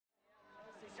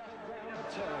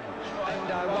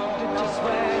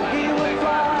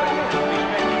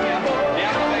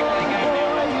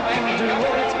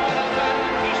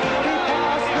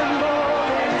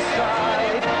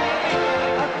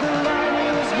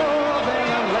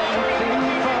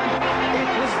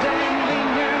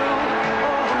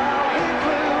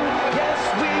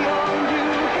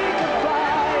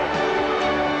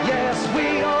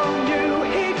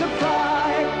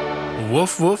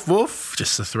Woof, woof, woof.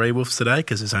 Just the three woofs today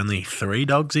because there's only 3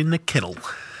 dogs in the kennel.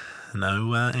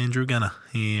 No Andrew Gunner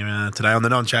here today on the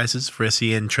Non-Chasers for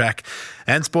SEN Track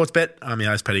and Sportsbet. I'm your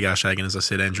host, Paddy Garshagan. As I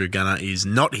said, Andrew Gunner is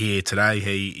not here today.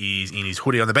 He is in his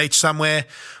hoodie on the beach somewhere.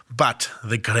 But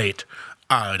the great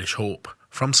Irish Hope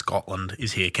from Scotland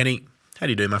is here. Kenny, how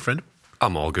do you do, my friend?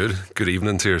 I'm all good. Good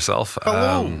evening to yourself.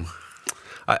 Hello.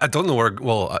 I don't know where...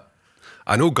 Well,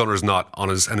 I know Gunner's not in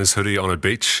his hoodie on a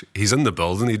beach. He's in the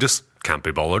building. He just can't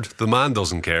be bothered. The man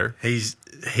doesn't care. He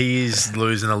is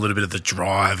losing a little bit of the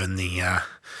drive and the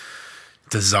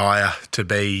desire to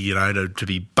be, to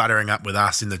be buttering up with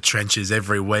us in the trenches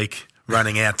every week,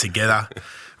 running out together.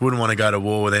 Wouldn't want to go to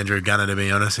war with Andrew Gunner, to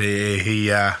be honest. He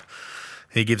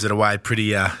gives it away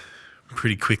pretty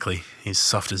quickly. He's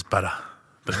soft as butter.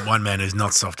 But one man who's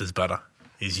not soft as butter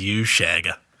is you,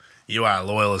 Shagger. You are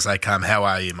loyal as they come. How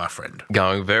are you, my friend?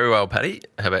 Going very well, Paddy.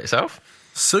 How about yourself?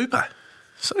 Super.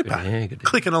 Yeah, good.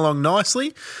 Clicking along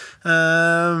nicely.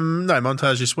 No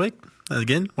montage this week.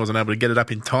 Again, wasn't able to get it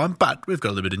up in time, but we've got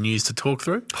a little bit of news to talk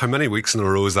through. How many weeks in a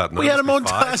row is that now? We had a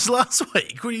montage last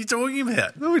week. What are you talking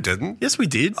about? No, we didn't. Yes, we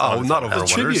did. Oh, not of our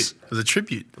winners. It was a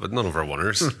tribute. But none of our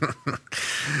winners.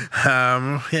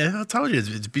 Yeah, I told you,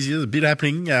 it's busy. There's a bit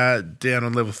happening down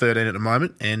on level 13 at the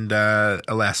moment, and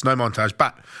alas, no montage.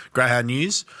 But greyhound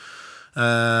news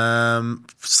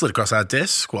slid across our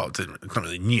desk. Well, it's not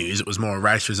really news. It was more a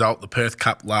race result. The Perth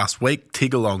Cup last week,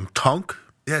 Tiggerlong Tonk.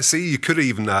 Yeah, see, you could have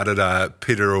even added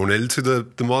Peter O'Neill to the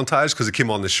montage because he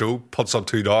came on the show, puts up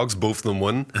 2 dogs, both of them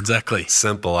win. Exactly.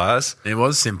 Simple as. It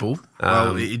was simple.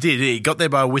 Well, he did. He got there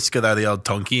by a whisker, though, the old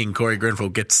Tonky, and Corey Grenfell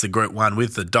gets the Group 1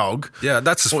 with the dog. Yeah,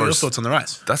 that's his What were your first. thoughts on the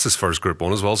race? That's his first Group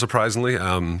 1 as well, surprisingly.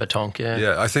 Batonk, yeah.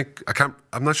 Yeah,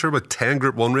 I'm not sure about 10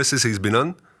 Group 1 races he's been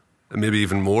in, and maybe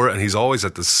even more, and he's always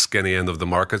at the skinny end of the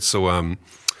market, so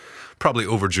probably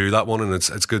overdue that one, and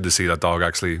it's good to see that dog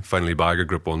actually finally bag a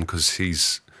Group 1 because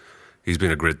he's been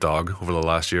a great dog over the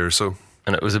last year or so.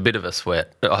 And it was a bit of a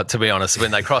sweat, to be honest. When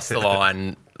they crossed the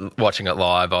line, watching it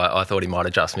live, I thought he might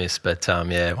have just missed. But,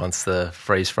 once the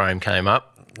freeze frame came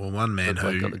up... Well, one man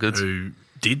who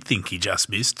did think he just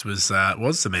missed was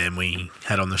the man we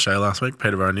had on the show last week,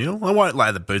 Peter O'Neill. I won't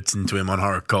lay the boots into him on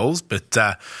horror calls, but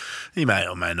he may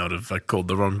or may not have called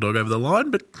the wrong dog over the line,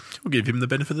 but we'll give him the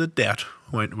benefit of the doubt,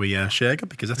 won't we, Shagger?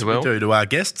 Because that's what we do to our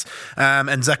guests.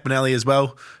 And Zach Benelli as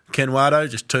well. Ken Wado,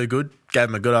 just too good. Gave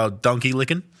him a good old donkey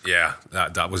licking. Yeah,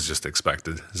 that was just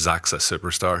expected. Zach's a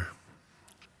superstar.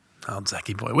 Old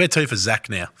Zachy boy. Where to for Zach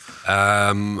now?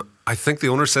 I think the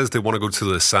owner says they want to go to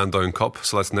the Sandown Cup,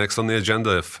 so that's next on the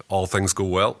agenda if all things go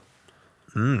well.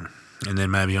 And then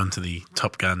maybe on to the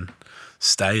Top Gun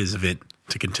Stayers event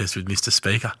to contest with Mr.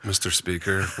 Speaker. Mr.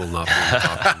 Speaker will not be in the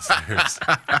top 10 stairs.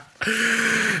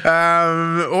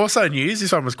 Also news,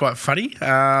 this one was quite funny.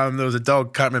 There was a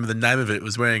dog, can't remember the name of it,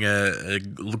 was wearing a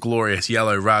glorious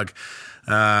yellow rug.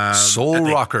 Soul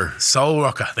Rocker,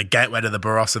 the gateway to the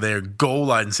Barossa there at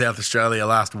Gawler in South Australia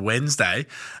last Wednesday.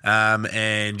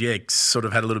 And yeah, sort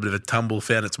of had a little bit of a tumble,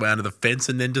 found its way under the fence,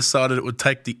 and then decided it would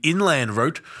take the inland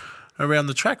route around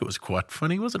the track. It was quite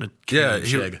funny, wasn't it? Yeah,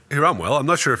 he ran well. I'm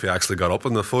not sure if he actually got up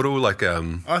in the photo. I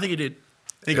think he did.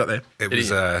 He got there. It was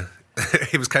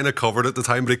he was kind of covered at the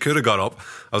time, but he could have got up.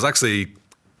 I was actually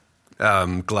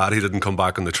glad he didn't come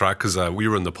back on the track because we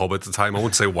were in the pub at the time. I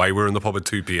won't say why we were in the pub at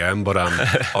 2 p.m, but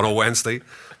on a Wednesday.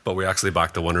 But we actually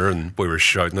backed the winner, and we were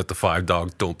shouting at the 5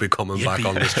 dog, "Don't be coming back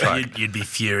on this track." You'd be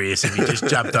furious if he just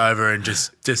jumped over and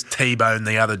just T-boned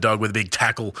the other dog with a big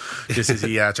tackle just as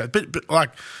he but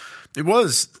like it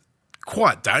was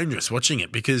quite dangerous watching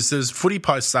it because there's footy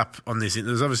posts up on this.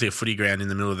 There's obviously a footy ground in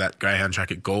the middle of that greyhound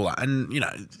track at Gawler, and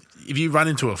if you run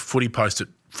into a footy post at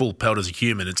full pelt as a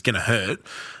human, it's going to hurt.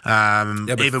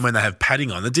 Even when they have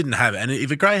padding on, they didn't have it. And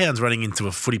if a greyhound's running into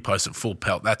a footy post at full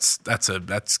pelt, that's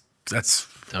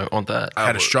don't want that.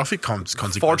 Catastrophic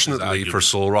consequences. Fortunately for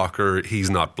Soul Rocker, he's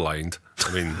not blind.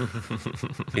 I mean,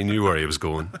 he knew where he was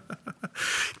going.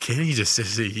 Kenny just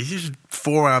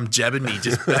forearm jabbing me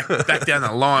just back down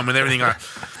the line with everything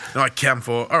I count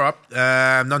for. All right,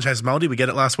 Non-Chasers Multi, we get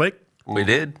it last week. We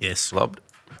did. Yes. Loved.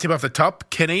 Tip off the top,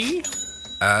 Kenny.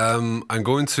 I'm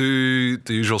going to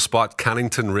the usual spot.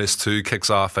 Cannington Race 2 kicks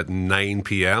off at 9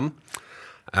 p.m.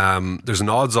 There's an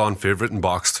odds-on favourite in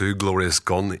Box 2, Glorious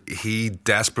Gun. He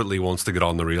desperately wants to get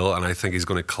on the reel, and I think he's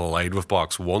going to collide with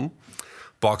Box 1.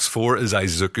 Box 4 is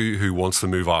Izuku, who wants to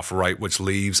move off right, which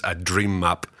leaves a dream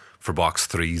map for Box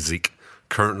 3, Zeke.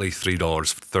 Currently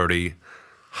 $3.30.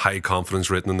 High confidence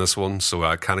rating in this one. So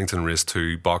Cannington Race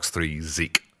 2, Box 3,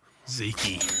 Zeke.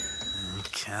 Zeke.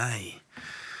 Okay.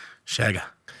 Shagger.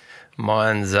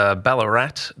 Mine's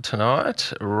Ballarat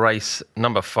tonight, race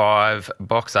number 5,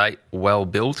 box 8, well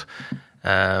built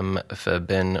for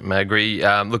Ben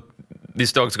Magri. Look,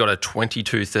 this dog's got a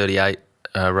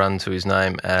 22.38 run to his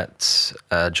name at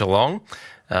Geelong.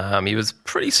 He was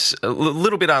a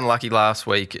little bit unlucky last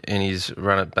week in his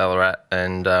run at Ballarat.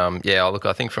 And, look,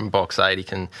 I think from box 8 he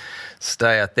can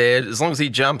stay out there. As long as he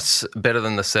jumps better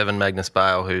than the 7 Magnus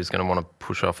Bale, who's going to want to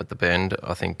push off at the bend,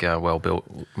 I think well built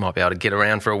might be able to get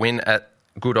around for a win at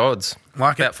good odds.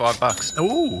 Like about $5.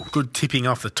 Oh, good tipping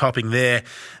off the topping there.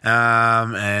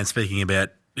 And speaking about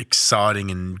exciting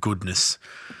and goodness,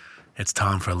 it's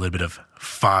time for a little bit of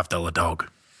 $5 dog.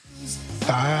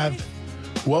 $5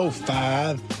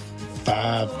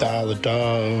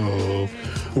 dog.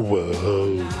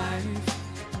 Whoa.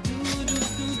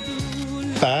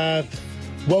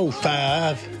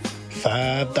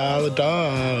 $5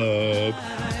 dog.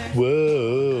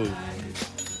 Whoa.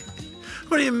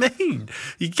 What do you mean?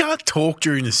 You can't talk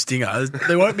during the stinger.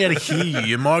 They won't be able to hear you.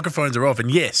 Your microphones are off. And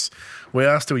yes, we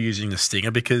are still using the stinger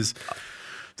because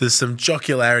there's some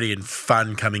jocularity and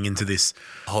fun coming into this.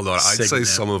 Hold on, I'd say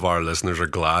some of our listeners are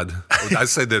glad. I'd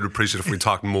say they'd appreciate if we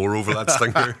talked more over that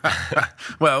stinger.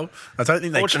 Well, I don't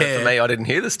think they Fortunate care. for me, I didn't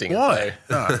hear the stinger. Why?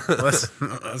 No,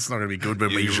 that's not going to be good when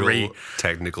Usual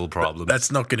technical problems.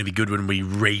 That's not going to be good when we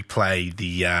replay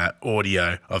the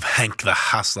audio of Hank the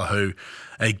Hustler, who,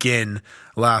 again,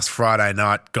 last Friday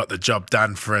night got the job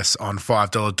done for us on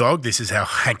 $5 dog. This is how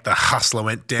Hank the Hustler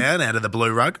went down out of the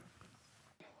blue rug.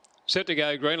 Set to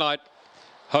go, green light.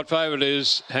 Hot favourite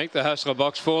is Hank the Hustler,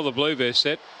 box 4, the blue vest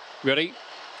set. Ready,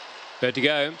 about to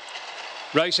go.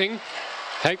 Racing.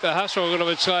 Hank the Hustler a little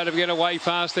bit slow to get away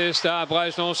fast there. Star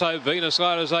Blaze and also Venus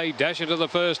Light as they dash into the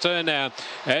first turn now.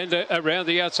 And around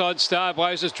the outside, Star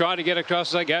Blaze is trying to get across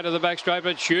as they go to the back straight,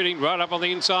 but shooting right up on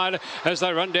the inside as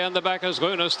they run down the back as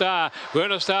Luna Star.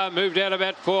 Luna Star moved out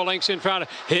about 4 lengths in front.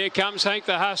 Here comes Hank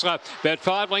the Hustler. About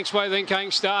 5 lengths away, then came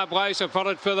Star Blaze,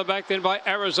 followed further back then by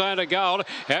Arizona Gold.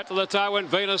 Out to the toe and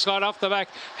Venus Light off the back.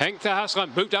 Hank the Hustler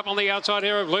moved up on the outside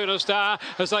here of Luna Star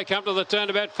as they come to the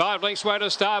turn about 5 lengths away to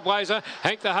Star Blazer.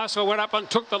 Hank the Hustler went up and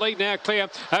took the lead now clear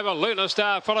over Luna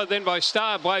Star, followed then by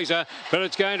Star Blazer, but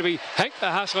it's going to be Hank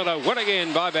the Hustler to win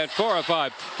again by about 4 or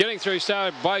 5. Getting through,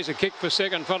 Star Blazer kicked for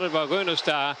second, followed by Luna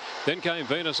Star. Then came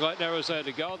Venus Light, Arizona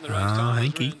Gold.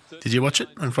 Hanky, did you watch it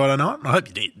on Friday night? I hope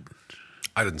you did.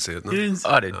 I didn't see it. No.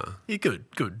 I did. Yeah,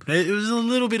 good. It was a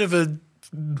little bit of a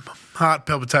heart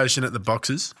palpitation at the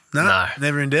boxes. No,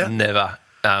 never in doubt. Never.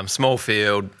 Small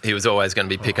field, he was always going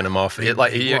to be picking them off. He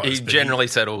generally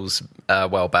settles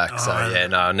well back,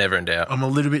 never in doubt. I'm a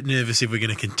little bit nervous if we're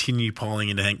going to continue piling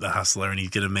into Hank the Hustler and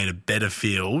he's going to meet a better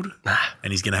field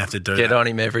and he's going to have to do Get on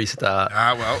him every start.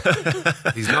 Well.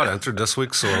 He's not entered this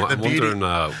week, so I'm wondering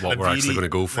what we're actually going to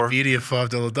go for. The beauty of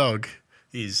 $5 dog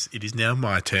is it is now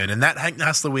my turn. And that Hank the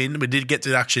Hustler win, we did get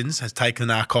deductions, has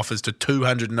taken our coffers to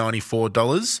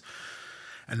 $294.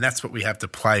 And that's what we have to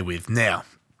play with. Now,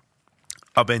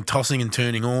 I've been tossing and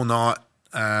turning all night,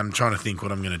 trying to think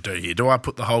what I'm going to do here. Do I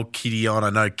put the whole kitty on? I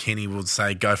know Kenny will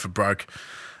say go for broke,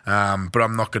 but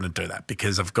I'm not going to do that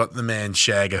because I've got the man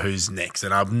Shagger who's next,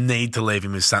 and I need to leave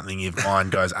him with something if mine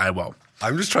goes AWOL.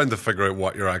 I'm just trying to figure out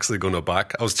what you're actually going to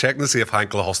back. I was checking to see if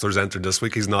Hank the Hustler's entered this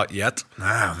week. He's not yet.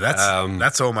 No,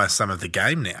 that's almost some of the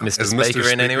game now. Mr. Speaker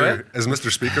in anywhere? Is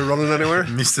Mr. Speaker running anywhere?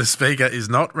 Mr. Speaker is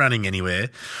not running anywhere,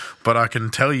 but I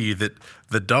can tell you that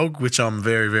the dog, which I'm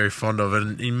very, very fond of,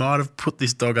 and he might have put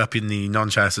this dog up in the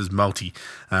non-chasers multi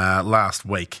last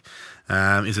week,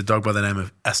 is a dog by the name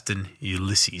of Aston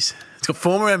Ulysses. It's got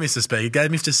form around Mr. Speaker. Gave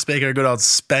Mr. Speaker a good old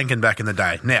spanking back in the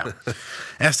day. Now,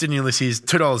 Aston Ulysses,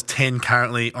 $2.10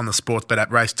 currently on the sports bet at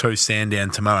race 2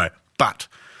 Sandown tomorrow. But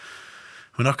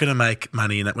we're not going to make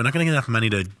money in it. We're not going to get enough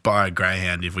money to buy a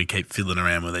greyhound if we keep fiddling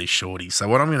around with these shorties. So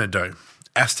what I'm going to do,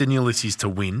 Aston Ulysses to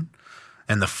win,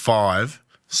 and the 5,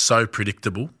 so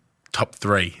predictable, top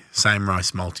 3, same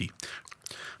race multi.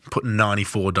 Putting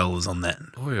 $94 on that.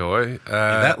 Oi. If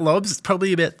that lobs, it's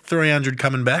probably about $300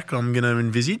 coming back, I'm going to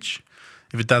envisage.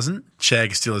 If it doesn't,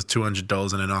 Shag still has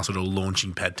 $200 and a nice little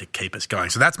launching pad to keep us going.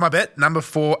 So that's my bet. Number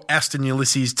 4, Aston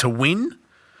Ulysses to win.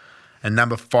 And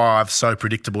number 5, so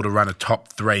predictable to run a top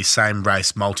 3, same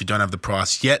race multi. Don't have the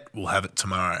price yet. We'll have it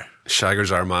tomorrow.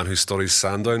 Shagger's our man who studies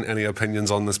Sandown. Any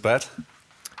opinions on this bet?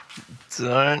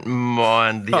 Don't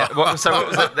mind the. What was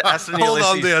it? The Aston Hold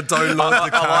Ulysses. on there, download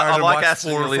the card I and like watch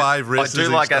Aston 4 or 5 races. I do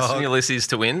like each dog. Aston Ulysses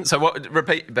to win. So what?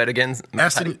 Repeat bet again.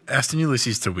 Aston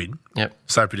Ulysses to win. Yep.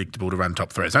 So predictable to run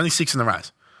top 3. It's only 6 in the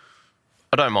race.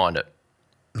 I don't mind it.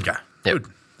 Okay. Yep. Good.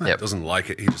 Yep. Doesn't like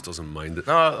it. He just doesn't mind it.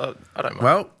 No, I don't mind.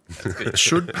 Well, it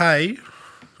should pay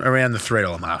around the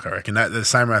 $3 mark, I reckon. That the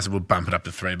same race will bump it up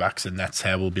to $3, and that's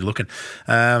how we'll be looking.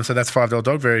 So that's $5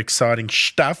 dog. Very exciting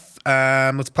stuff.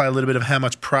 Let's play a little bit of how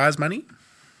much prize money.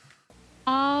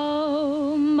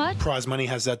 How much Prize money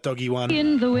has that doggy one.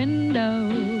 in the window?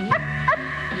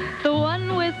 The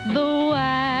one with the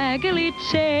waggly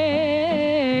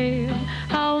tail.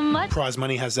 How much Prize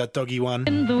money has that doggy one.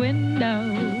 in the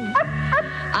window?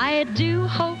 I do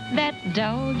hope that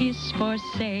dog is for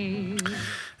sale.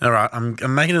 All right, I'm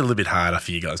making it a little bit harder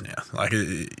for you guys now. Like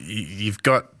you've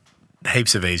got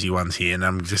heaps of easy ones here, and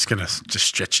I'm just gonna just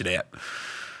stretch it out.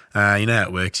 You know how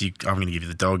it works. I'm going to give you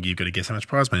the dog. You've got to guess how much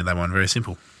prize money they won. Very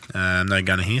simple. No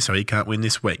gunner here, so he can't win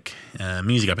this week.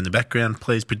 Music up in the background,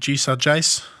 please. Producer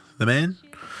Jace, the man.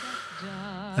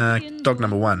 Dog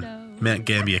number 1, Mount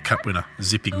Gambier Cup winner,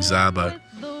 Zipping Zabo.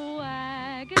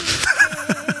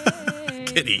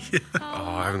 Kitty. Oh,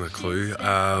 I haven't a clue.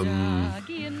 How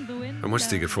much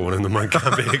do you get for one in the Mount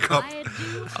Gambier Cup?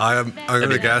 I'm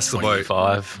going to guess about...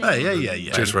 25. Oh,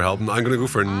 yeah. Cheers for helping. I'm going to go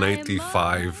for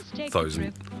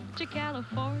 95,000.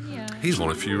 He's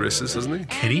won a few races, hasn't he?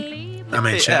 Kitty? I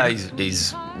mean, Yeah,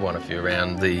 he's won a few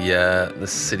around the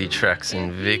city tracks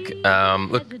in Vic.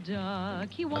 Look,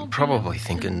 I'm probably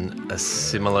thinking a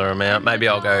similar amount. Maybe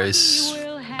I'll go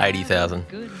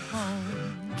 80,000.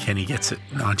 Kenny gets it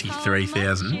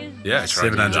 93,000. Yeah, it's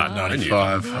right.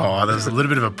 795. Oh, there's a little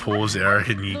bit of a pause there. I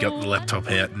reckon you got the laptop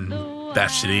out and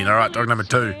bashed it in. All right, dog number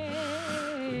 2.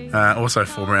 Also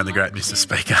former around the great Mr.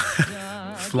 Speaker.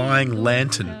 Flying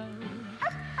Lantern.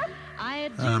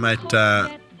 Mate,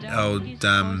 old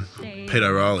Pete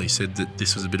O'Reilly said that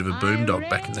this was a bit of a boom dog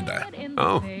back in the day.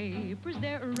 Oh,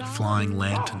 Flying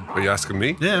Lantern. are you asking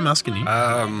me? Yeah, I'm asking you.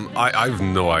 I've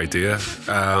no idea. If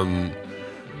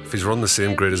he's run the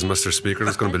same grade as Mr. Speaker,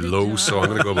 it's going to be low, so I'm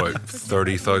going to go about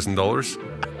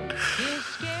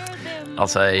 $30,000. I'll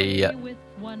say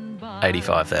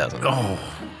 85,000. Oh,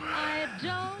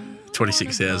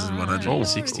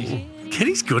 26,160.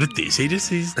 Kenny's good at this. He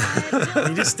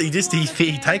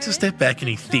takes a step back and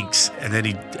he thinks, and then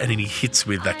he hits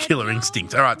with that killer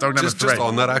instinct. All right, dog number 3. Just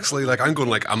on that, actually,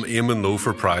 I'm aiming low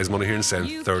for prize money here and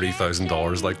saying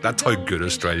 $30,000. Like, that's how good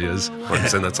Australia is. I'm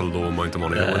saying that's a low amount of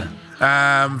money to win.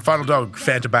 Final dog,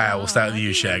 Fanta Bale. We'll start with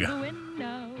you, Shagger.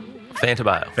 Fanta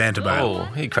Bale. Fanta Bale. Oh,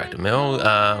 he cracked a mill.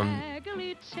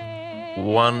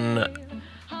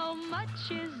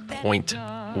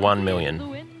 1.1 million.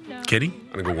 Kenny?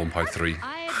 I'm going to go 1.3.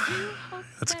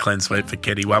 That's a clean sweep for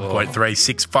Kenny.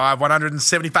 1.365.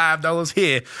 $175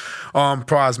 here on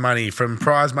prize money. From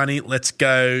prize money, let's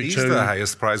go He's to... the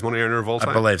highest prize money earner of all time.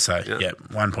 I believe so. Yeah,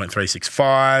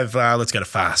 1.365. Let's go to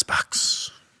Fast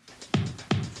Bucks.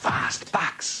 Fast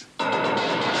bucks.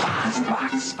 Fast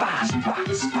bucks. Fast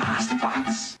bucks. Fast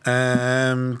bucks.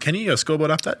 Kenny, you got a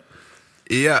scoreboard update?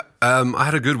 Yeah, I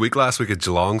had a good week last week at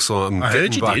Geelong, so I'm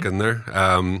getting back in there.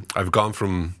 I've gone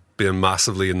from being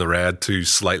massively in the red to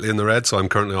slightly in the red, so I'm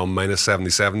currently on minus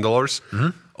 $77. Mm-hmm.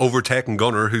 Overtaking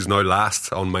Gunner, who's now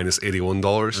last, on minus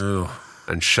 $81. Ooh.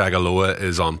 And Shagaloa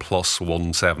is on plus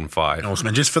 175. Awesome.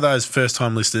 And just for those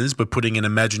first-time listeners, we're putting an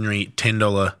imaginary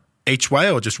 $10 each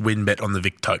way, or just win bet on the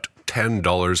Vic Tote?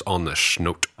 $10 on the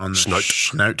schnote. On the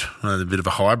schnote. A bit of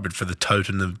a hybrid for the tote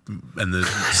and the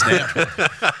snout.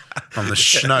 On the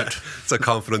schnote. It's a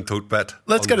confident tote bet.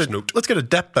 Let's go to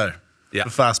Dapbo for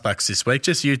Fast Bucks this week.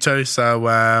 Just you two. So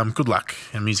good luck.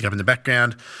 And music up in the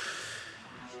background.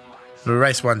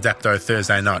 Race 1 Dapdo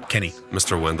Thursday night. Kenny.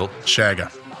 Mr. Wendell.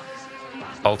 Shagger.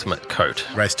 Ultimate Coat.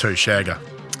 Race 2 Shagger.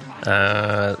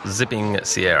 Zipping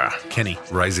Sierra. Kenny.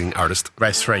 Rising Artist.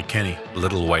 Race 3 Kenny.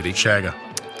 Little Whitey. Shagger.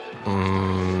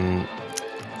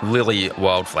 Lily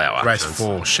Wildflower. Race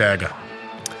 4 Shagger.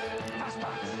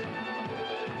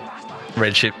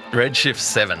 Red Shift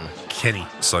 7. Kenny.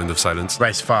 Sound of Silence.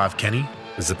 Race 5 Kenny.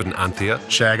 Zippin' Anthea.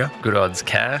 Shagger. Good Odds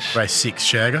Cash. Race 6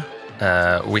 Shagger.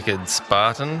 Wicked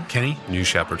Spartan. Kenny. New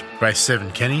Shepherd. Race 7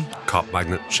 Kenny. Cop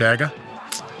Magnet. Shagger.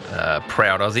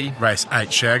 Proud Aussie. Race 8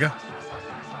 Shagger.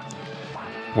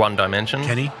 One Dimension.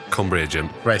 Kenny. Cumbria Jim.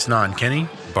 Race 9 Kenny.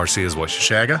 Barcia's Wish.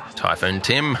 Shagger. Typhoon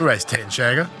Tim. Race 10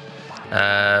 Shagger.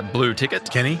 Blue Ticket.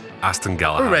 Kenny. Aston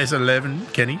Galahad. Race 11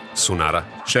 Kenny. Sonata.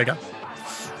 Shagger.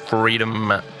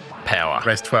 Freedom Power.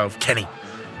 Race 12 Kenny.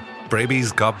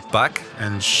 Braby's got back.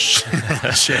 And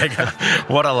Shagger.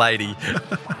 What a lady.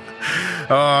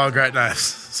 Oh, great names.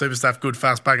 Super stuff, good,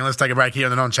 fast bucking. Let's take a break here on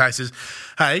the Non-Chasers.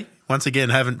 Hey, once again,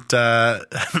 haven't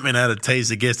been able to tease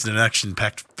the guests in an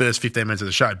action-packed first 15 minutes of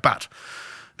the show, but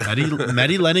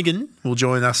Matty Lanigan will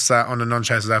join us on the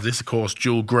Non-Chasers after this, of course,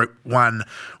 dual Group 1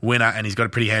 winner, and he's got a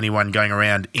pretty handy one going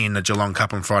around in the Geelong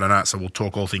Cup on Friday night, so we'll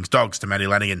talk all things dogs to Matty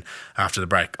Lanigan after the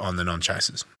break on the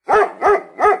Non-Chasers.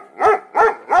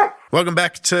 Welcome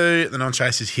back to the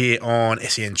Non-Chasers here on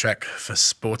SEN Track for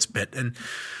Sportsbet. And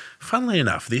funnily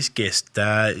enough, this guest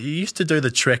used to do the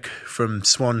trek from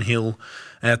Swan Hill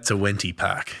out to Wenty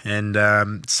Park.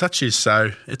 And such is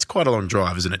so, it's quite a long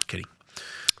drive, isn't it, Kitty?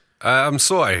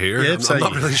 So I hear. Yeah, I'm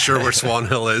not really sure where Swan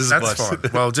Hill is. That's fine.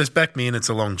 Well, just back me in, it's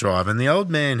a long drive. And the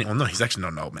old man, well, no, he's actually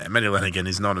not an old man. Matty Lanigan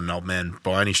is not an old man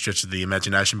by any stretch of the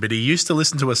imagination, but he used to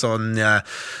listen to us on the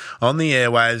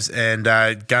airwaves, and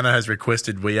Gunnar has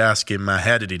requested we ask him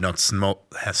how did he not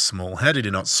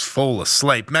fall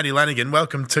asleep? Matty Lanigan,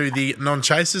 welcome to the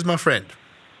Non-Chasers, my friend.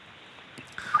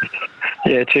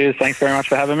 Yeah, cheers. Thanks very much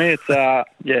for having me. It's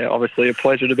obviously a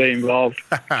pleasure to be involved.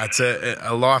 It's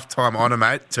a lifetime honour,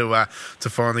 mate, to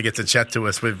finally get to chat to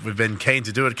us. We've been keen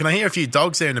to do it. Can I hear a few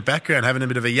dogs there in the background having a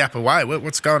bit of a yap away?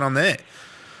 What's going on there?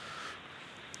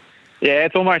 Yeah,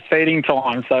 it's almost feeding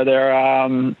time, so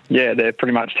they're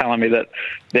pretty much telling me that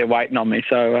they're waiting on me.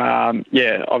 So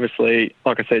obviously,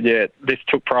 like I said, this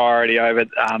took priority over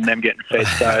them getting fed.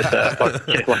 So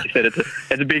it's like you said, it's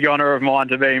a big honour of mine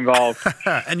to be involved.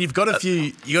 And you've got a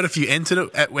few entered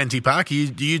at Wenty Park. Are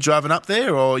you driving up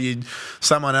there, or are you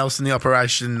someone else in the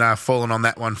operation falling on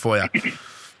that one for you?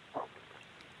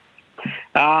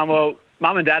 Well,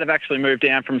 Mum and Dad have actually moved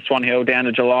down from Swan Hill down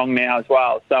to Geelong now as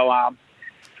well. So.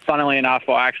 Funnily enough,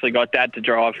 I actually got Dad to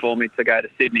drive for me to go to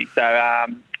Sydney. So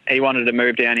he wanted to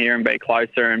move down here and be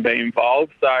closer and be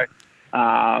involved. So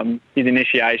his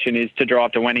initiation is to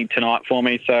drive to Wenty tonight for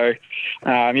me. So,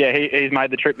 he's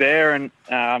made the trip there and,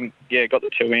 got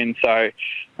the two in. So,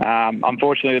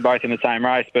 unfortunately, they're both in the same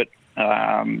race. But,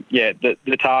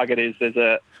 the target is there's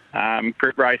a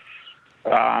group race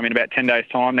in about 10 days'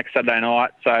 time, next Saturday night,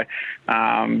 so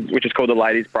which is called the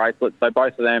Ladies Bracelet. So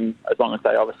both of them, as long as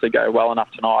they obviously go well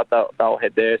enough tonight, they'll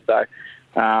head there. So,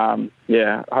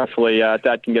 hopefully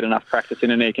Dad can get enough practice in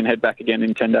and he can head back again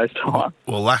in 10 days' time.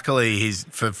 Well, luckily, he's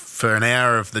for an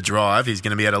hour of the drive, he's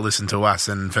going to be able to listen to us,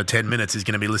 and for 10 minutes, he's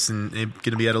going to be able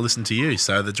to listen to you.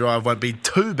 So the drive won't be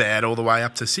too bad all the way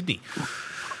up to Sydney.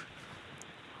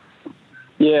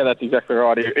 Yeah, that's exactly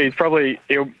right. He'll probably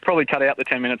cut out the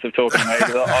 10 minutes of talking to me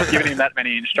because I've given him that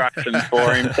many instructions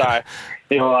for him. So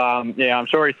he'll, I'm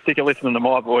sure he's sick of listening to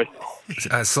my voice.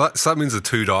 So that means the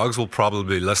two dogs will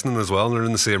probably be listening as well, and they're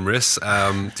in the same race.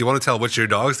 Do you want to tell which your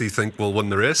dogs do you think will win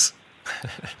the race?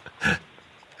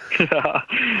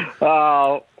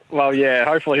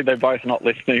 Hopefully they're both not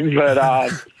listening. But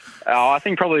I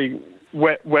think probably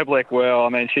Weblek will. I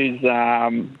mean, she's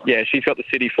got the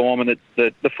city form and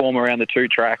the form around the two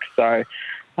tracks. So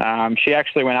she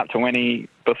actually went up to Wenty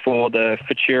before the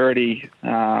futurity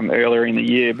earlier in the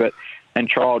year, and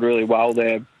trialled really well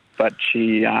there. But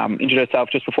she injured herself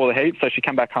just before the heat, so she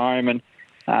came back home. And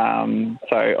so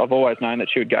I've always known that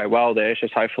she would go well there. It's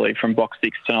just hopefully from box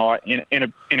 6 tonight in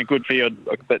a good field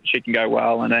that she can go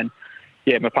well. And then.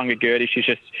 Yeah, Mapunga Gertie, she's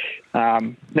just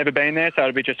never been there, so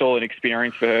it'll be just all an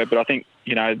experience for her. But I think,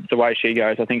 the way she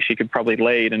goes, I think she could probably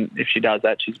lead, and if she does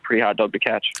that, she's a pretty hard dog to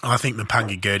catch. I think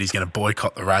Mapunga Gertie's going to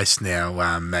boycott the race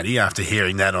now, Matty, after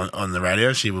hearing that on the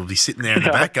radio. She will be sitting there in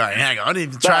the back going, hang on,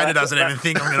 if the trainer doesn't even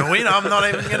think I'm going to win, I'm not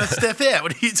even going to step out.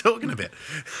 What are you talking about?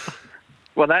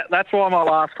 Well, that's why my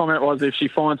last comment was if she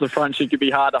finds the front, she could be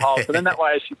hard to hold. So then that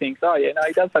way she thinks, he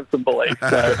does have some belief.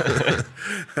 So.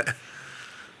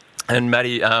 And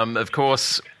Matty, of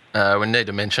course, we need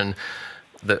to mention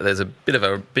that there's a bit of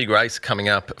a big race coming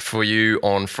up for you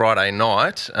on Friday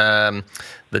night,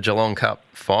 the Geelong Cup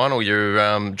final.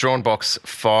 You're drawn box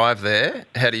 5 there.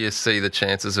 How do you see the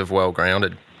chances of well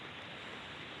grounded?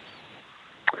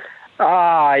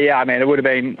 I mean, it would have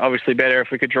been obviously better if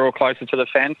we could draw closer to the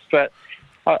fence, but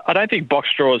I don't think box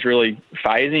draws really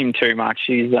faze him too much.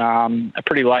 He's a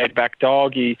pretty laid-back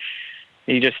dog.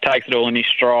 He just takes it all in his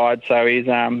stride. So he's,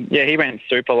 he went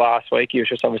super last week. He was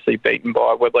just obviously beaten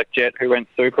by Weblek Jet, who went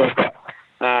super. But,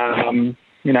 I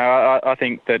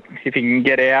think that if he can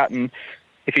get out and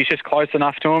if he's just close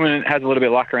enough to him and has a little bit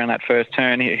of luck around that first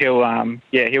turn,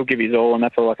 he'll give his all, and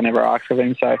that's all I can ever ask of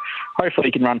him. So hopefully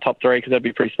he can run top 3 because that'd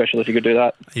be pretty special if he could do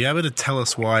that. Are you able to tell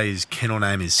us why his kennel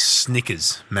name is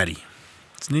Snickers, Matty?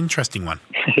 It's an interesting one.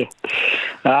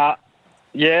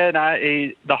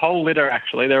 The whole litter,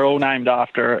 actually, they're all named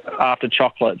after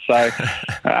chocolate. So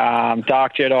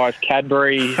Dark Jedi's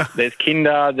Cadbury, there's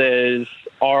Kinder, there's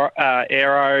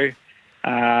Aero.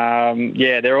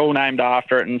 They're all named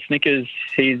after it. And Snickers,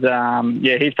 he's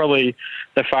probably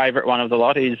the favourite one of the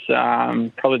lot. He's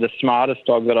probably the smartest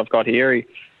dog that I've got here.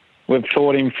 We've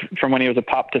taught him from when he was a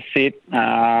pup to sit.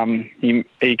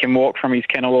 He can walk from his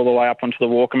kennel all the way up onto the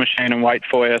walker machine and wait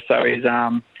for you. So he's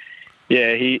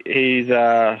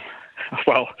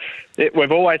well,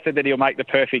 we've always said that he'll make the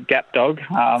perfect gap dog.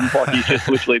 Like he's just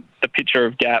literally the picture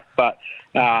of gap. But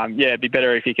it'd be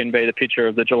better if he can be the picture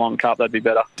of the Geelong Cup. That'd be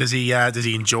better. Does he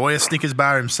enjoy a Snickers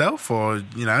bar himself, or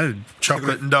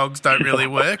chocolate and dogs don't really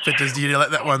work? But do you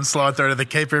let that one slide through to the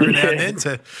keeper every now and then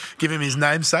to give him his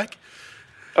namesake?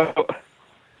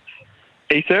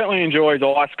 He certainly enjoys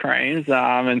ice creams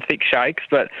and thick shakes,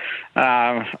 but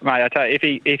mate, I tell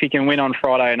you, if he can win on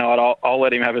Friday night, I'll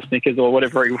let him have a Snickers or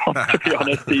whatever he wants. To be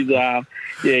honest,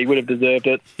 he would have deserved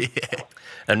it. Yeah.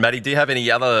 And Matty, do you have any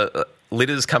other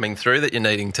litters coming through that you're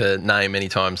needing to name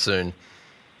anytime soon?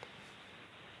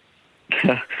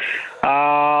 There's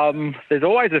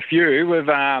always a few.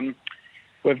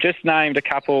 We've just named a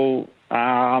couple.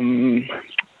 Nothing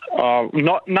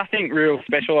real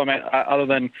special. I mean, other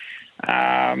than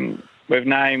we've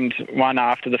named one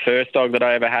after the first dog that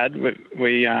I ever had.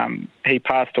 He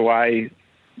passed away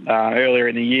earlier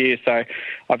in the year, so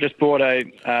I've just bought a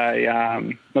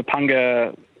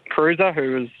Mapunga Cruiser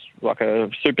who was like a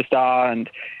superstar, and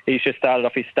he's just started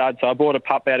off his stud. So I bought a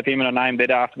pup out of him and I named it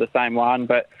after the same one.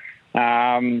 But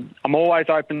I'm always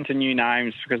open to new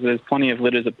names because there's plenty of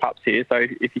litters of pups here. So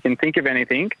if you can think of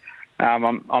anything,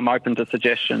 I'm open to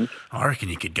suggestions. I reckon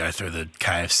you could go through the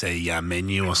KFC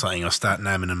menu or something, or start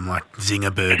naming them like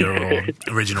Zinger Burger or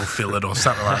Original Fillet or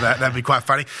something like that. That'd be quite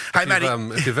funny. Hey, Matty.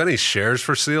 If you have any shares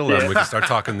for sale, then we can start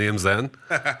talking names then.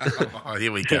 Oh,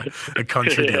 here we go. A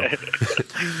contra deal.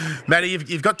 Matty,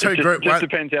 you've got two group one. Just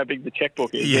depends how big the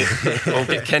checkbook is. Yeah. Well,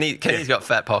 Kenny's got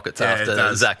fat pockets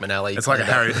after Zach Manelli. It's like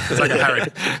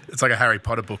a Harry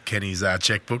Potter book, Kenny's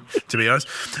checkbook, to be honest.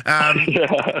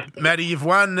 Matty, you've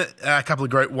won a couple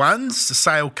of Group 1s, the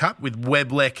Sale Cup with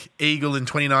Weblek Eagle in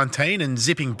 2019, and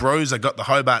Zipping Bruiser got the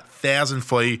Hobart 1000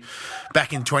 for you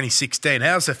back in 2016.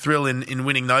 How's the thrill in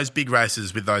winning those big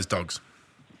races with those dogs?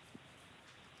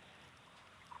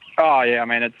 Oh, yeah, I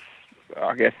mean,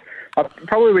 I guess,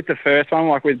 probably with the first one,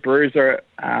 like with Bruiser,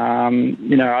 I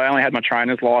only had my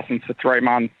trainer's license for 3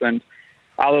 months, and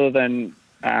other than,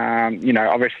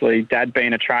 obviously Dad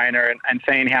being a trainer and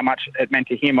seeing how much it meant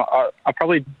to him, I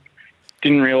probably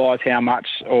didn't realise how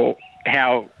much or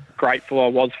how grateful I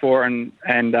was for and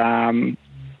how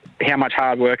much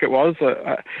hard work it was.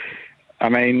 I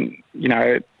mean,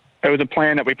 it was a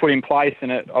plan that we put in place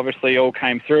and it obviously all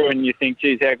came through and you think,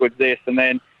 geez, how good's this? And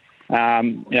then,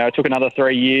 it took another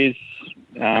 3 years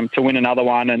to win another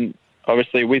one. And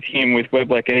obviously with him, with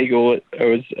Weblek Eagle, it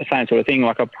was the same sort of thing.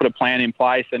 Like I put a plan in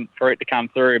place and for it to come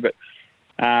through. But,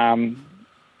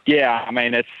 I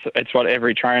mean, it's what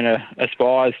every trainer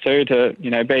aspires to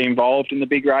be involved in the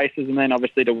big races, and then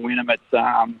obviously to win them. It's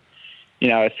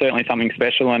it's certainly something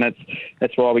special, and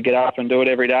that's why we get up and do it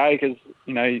every day because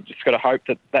you just got to hope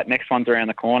that next one's around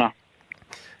the corner.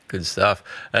 Good stuff.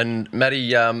 And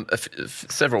Matty,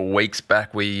 several weeks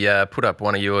back we put up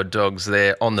one of your dogs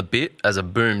there on the bit as a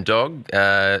boom dog.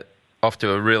 Off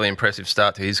to a really impressive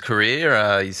start to his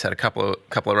career. He's had a couple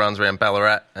of runs around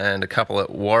Ballarat and a couple at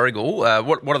Warragul.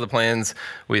 What are the plans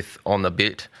with On the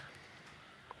Bit?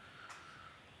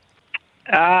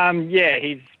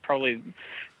 He's probably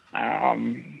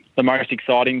the most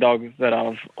exciting dog that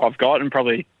I've got, and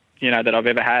probably that I've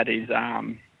ever had. He's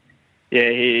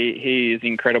he is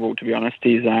incredible, to be honest.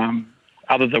 He's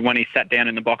other than when he sat down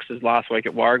in the boxes last week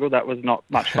at Warragul, that was not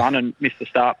much fun and missed the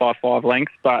start by 5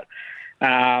 lengths, but.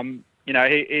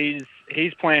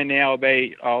 His plan now will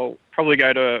be I'll probably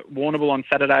go to Warrnambool on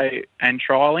Saturday and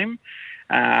trial him.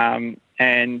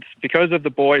 And because of the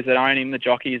boys that own him, the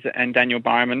jockeys and Daniel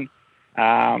Bowman,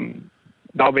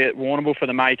 they'll be at Warrnambool for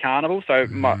the May Carnival. So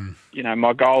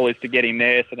my goal is to get him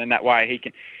there, so then that way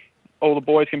all the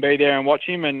boys can be there and watch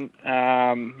him, and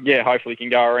hopefully he can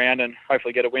go around and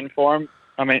hopefully get a win for him.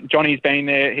 I mean, Johnny's been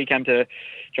there.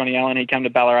 Johnny Allen. He came to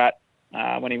Ballarat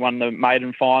when he won the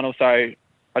maiden final. So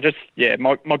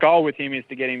my goal with him is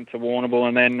to get him to Warrnambool,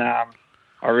 and then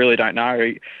I really don't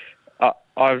know.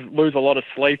 I lose a lot of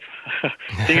sleep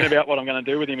thinking about what I'm going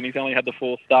to do with him, and he's only had the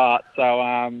 4 start.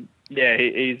 So,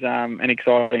 he's an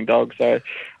exciting dog. So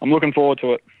I'm looking forward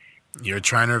to it. You're a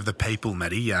trainer of the people,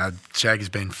 Matty. Shag has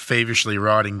been feverishly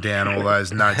writing down all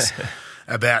those notes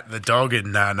about the dog,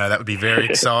 and no, that would be very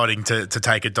exciting to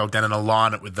take a dog down and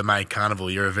align it with the May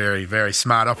Carnival. You're a very, very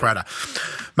smart operator.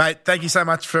 Mate, thank you so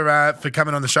much for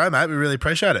coming on the show, mate. We really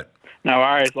appreciate it. No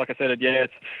worries. Like I said,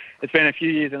 it's been a few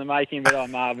years in the making, but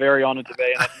I'm very honoured to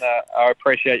be, and I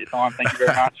appreciate your time. Thank you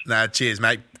very much. Cheers,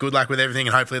 mate. Good luck with everything,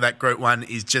 and hopefully that Group 1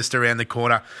 is just around the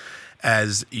corner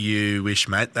as you wish,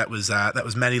 mate. That was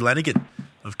Matty Lanigan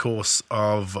of course,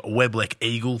 of Weblek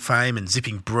Eagle fame and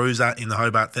zipping bruiser in the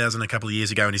Hobart 1000 a couple of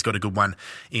years ago, and he's got a good one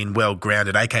in Well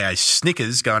Grounded, a.k.a.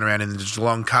 Snickers, going around in the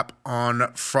Geelong Cup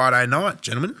on Friday night.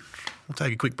 Gentlemen, we'll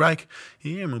take a quick break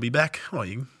here and we'll be back. Oh,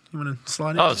 you want to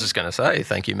slide in? I was just going to say,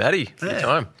 thank you, Matty, for your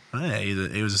time. Yeah,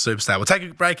 he was a superstar. We'll take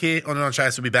a break here on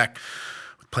Non-Chase. We'll be back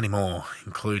with plenty more,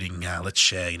 including Let's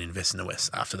Shag and Invest in the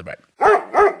West after the break.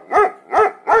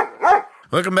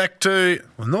 Welcome back to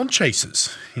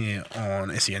Non-Chasers here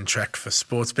on SEN Track for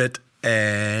Sportsbet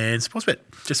and Sportsbet.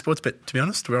 Just Sportsbet, to be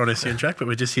honest. We're on SEN Track, but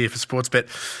we're just here for Sportsbet.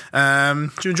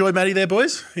 Do you enjoy Matty there,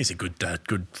 boys? He's a good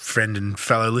friend and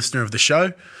fellow listener of the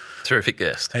show. Terrific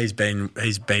guest. He's been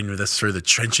with us through the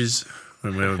trenches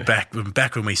when we were back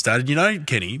when we started. You know,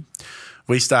 Kenny,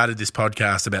 we started this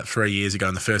podcast about 3 years ago,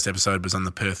 and the first episode was on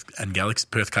the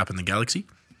Perth Cup and the Galaxy.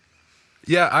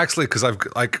 Yeah, actually, because I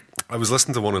was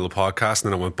listening to one of the podcasts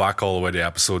and then I went back all the way to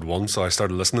episode 1, so I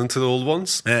started listening to the old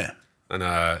ones. Yeah. And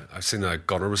I've seen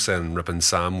Gunnar was saying Rip and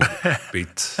Sam would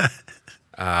beat,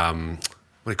 what do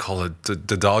you call it, the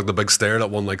dog, the big stare that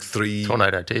won like 3...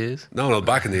 Tornado Tears? No,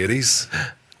 back in the 80s.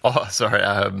 Oh, sorry.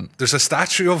 There's a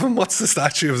statue of him. What's the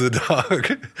statue of the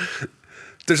dog?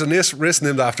 There's a race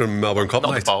named after Melbourne Cup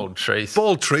Not night. Bold Trees.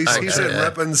 Bold Trees. Okay, He said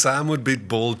Rip and Sam would beat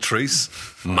Bold Trees.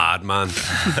 Madman.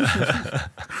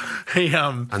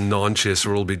 A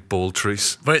non-chaser will beat Bold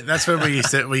Trees. But that's when we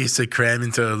used to cram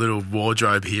into a little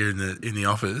wardrobe here in the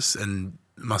office, and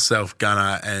myself,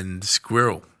 Gunnar, and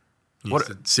Squirrel used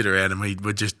to sit around and we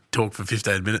would just talk for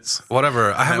 15 minutes.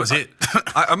 Whatever. That was it.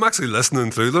 I'm actually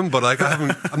listening through them, but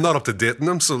I'm not up to date in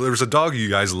them. So there was a dog you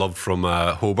guys loved from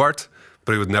Hobart,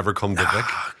 but he would never come to Vic.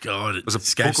 Oh, God. Was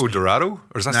it Poco Dorado?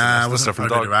 Or is that Nah, it a wasn't different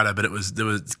Poco dog? Dorado, but there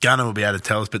was Gunnar will be able to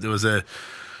tell us, but there was a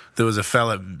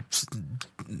fella,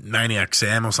 Maniac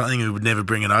Sam or something, who would never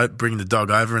bring the dog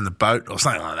over in the boat or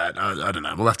something like that. I don't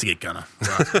know. We'll have to get Gunnar.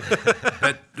 Right.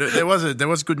 But there was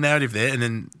a good narrative there, and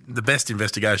then the best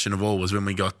investigation of all was when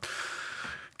we got,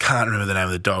 can't remember the name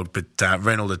of the dog, but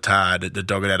Reynold Attard, the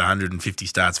dog had 150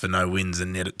 starts for no wins,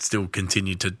 and yet it still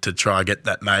continued to try and get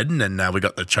that maiden, and we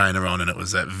got the trainer on, and it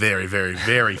was a very, very,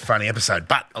 very funny episode.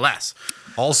 But alas.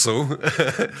 Also,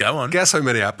 go on. Guess how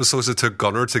many episodes it took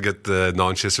Gunnar to get the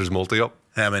non-chasers multi up?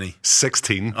 How many?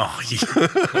 16. Oh,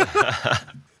 yeah.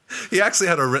 He actually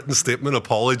had a written statement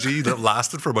apology that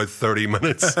lasted for about 30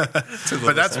 minutes.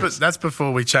 But that's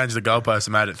before we changed the goalpost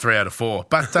and made it 3 out of 4.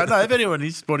 But no, if anyone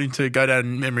is wanting to go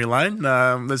down memory lane,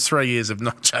 there's 3 years of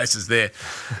non-chasers there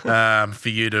for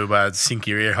you to sink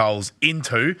your ear holes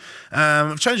into.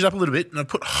 I've changed it up a little bit, and I've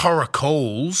put horror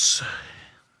calls.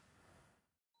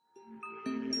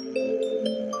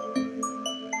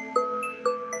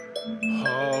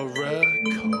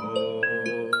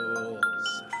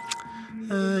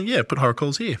 Put horror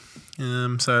calls here.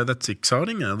 So that's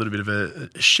exciting, a little bit of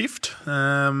a shift.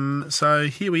 So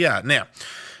here we are. Now,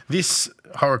 this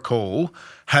horror call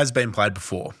has been played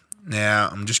before. Now,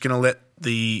 I'm just going to let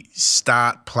the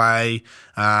start play.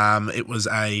 It was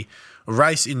a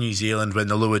race in New Zealand when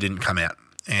the lure didn't come out,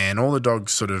 and all the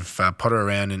dogs sort of potter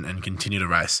around and continue to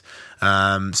race.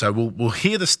 So we'll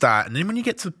hear the start, and then when you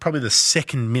get to probably the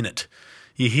second minute,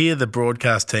 you hear the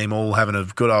broadcast team all having a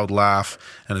good old laugh,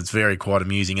 and it's very quite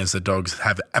amusing as the dogs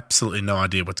have absolutely no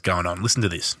idea what's going on. Listen to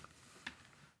this.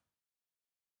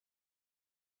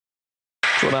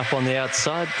 Put up on the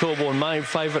outside. Corborn main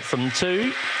favourite from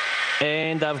 2.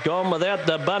 And they've gone without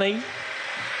the bunny.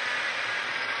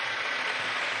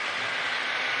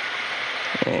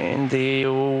 And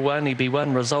there will only be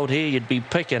one result here you'd be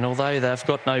picking, although they've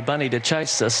got no bunny to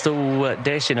chase. They're still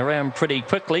dashing around pretty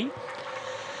quickly.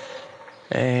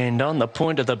 And on the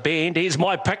point of the bend, here's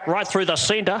my pick right through the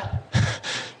centre.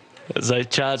 As they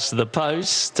charge to the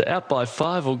post, out by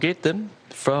 5 will get them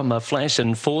from a flash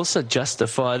enforcer.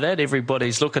 Justify that.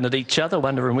 Everybody's looking at each other,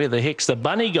 wondering where the heck's the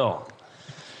bunny gone.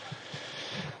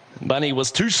 Bunny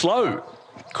was too slow.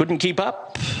 Couldn't keep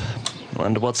up.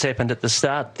 Wonder what's happened at the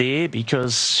start there,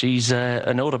 because she's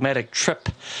an automatic trip.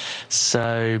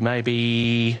 So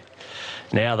maybe...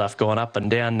 Now they've gone up and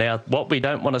down. Now, what we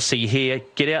don't want to see here,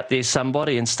 get out there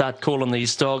somebody and start calling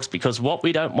these dogs, because what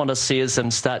we don't want to see is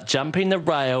them start jumping the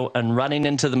rail and running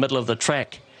into the middle of the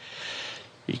track,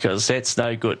 because that's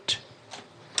no good.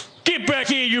 Get back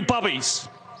here, you puppies!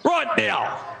 Right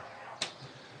now!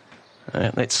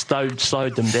 Let's slow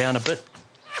them down a bit.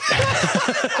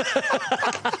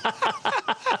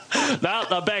 No,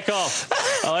 they're back off.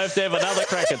 I'll have to have another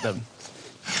crack at them.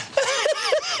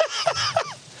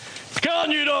 Come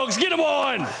on, you dogs, get them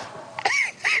on!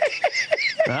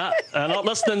 No, they're not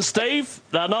listening, Steve.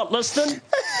 They're not listening.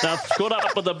 They've got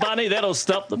up with the bunny. That'll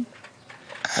stop them.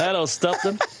 That'll stop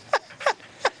them.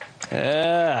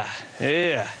 Yeah.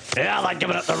 Now they're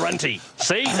giving it the Rinty.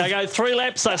 See, they go 3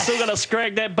 laps, they're still going to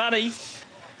scrag that bunny.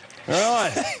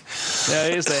 Right. Now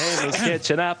here's the handlers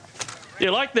catching up.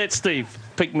 You like that, Steve?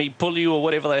 Pick me, pull you, or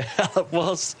whatever the hell it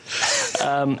was.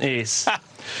 Yes.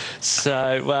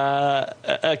 So,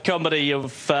 a comedy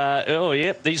of,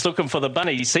 he's looking for the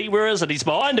bunny. See, where is it? He's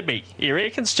behind me. He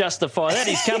reckons justify that.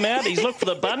 He's come out, he's looked for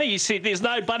the bunny. He said, there's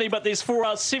no bunny, but there's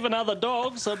 7 other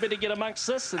dogs. I better get amongst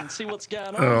this and see what's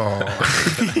going on. Oh.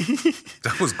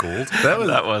 That was gold.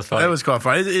 That was funny. That was quite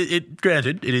funny.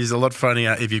 Granted, it is a lot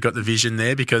funnier if you've got the vision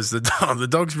there because the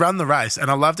dogs run the race. And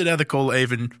I loved it how the call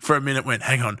even for a minute went,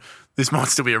 hang on, this might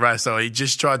still be a race. So he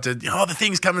just tried to, the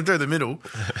thing's coming through the middle.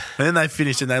 And then they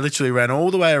finished and they literally ran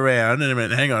all the way around and they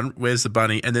went, hang on, where's the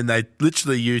bunny? And then they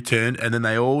literally U-turned and then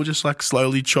they all just like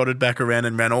slowly trotted back around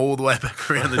and ran all the way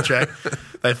back around the track.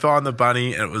 They find the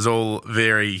bunny and it was all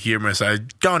very humorous. So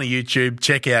go on to YouTube,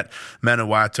 check out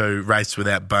Manawatu Race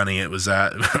Without Bunny. It was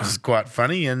quite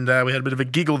funny and we had a bit of a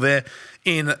giggle there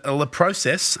in the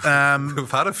process.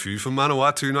 We've had a few from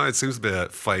Manawatu now. It seems to be a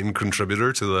fine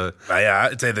contributor to the... They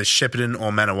are. It's either Shepparton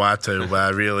or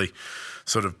Manawatu really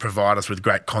sort of provide us with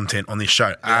great content on this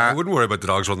show. I wouldn't worry about the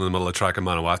dogs running in the middle of the track in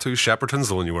Manawatu. Shepparton's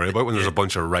the one you worry about when there's a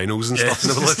bunch of rhinos and stuff in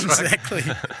the middle of the track.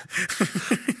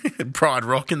 Exactly. Pride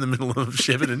Rock in the middle of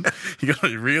Shepparton. You got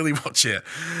to really watch out.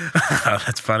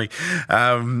 That's funny.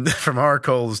 From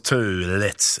Oracles to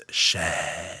Let's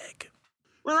Shag.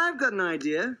 Well, I've got an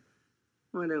idea.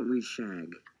 Why don't we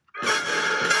shag?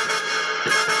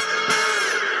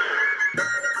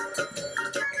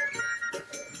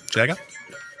 Jagger?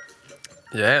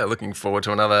 Yeah, looking forward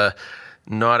to another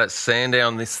night at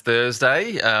Sandown this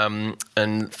Thursday.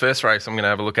 And first race I'm going to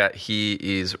have a look at here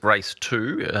is race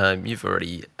 2. You've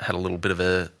already had a little bit of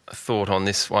a thought on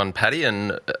this one, Paddy,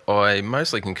 and I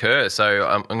mostly concur. So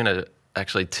I'm going to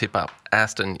actually tip up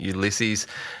Aston Ulysses.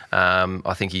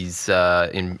 I think he's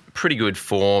in pretty good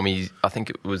form. I think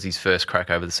it was his first crack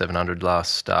over the 700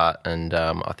 last start, and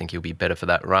I think he'll be better for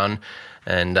that run.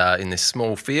 And in this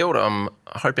small field, I'm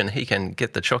hoping he can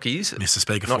get the chockies. Mr.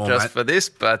 Speaker not form, just mate. for this,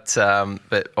 but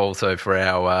also for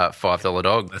our $5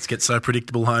 dog. Let's get So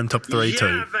Predictable home top 3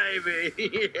 too.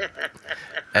 Baby.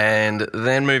 And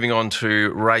then moving on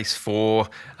to race 4,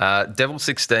 Devil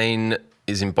 16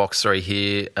 is in box 3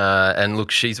 here. And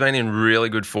look, she's been in really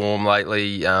good form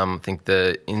lately. I think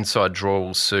the inside draw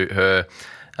will suit her.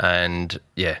 And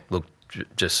yeah, look,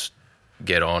 just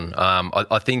get on.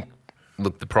 I think,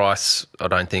 look, the price I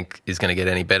don't think is going to get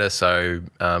any better. So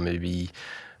it'd be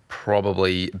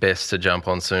probably best to jump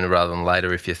on sooner rather than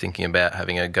later if you're thinking about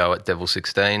having a go at Devil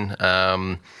 16.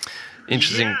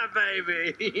 Interesting,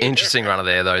 baby. interesting runner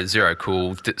there though. Zero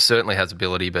Cool certainly has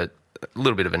ability, but a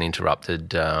little bit of an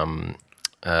interrupted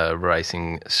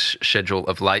racing schedule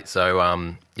of late.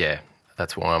 So yeah,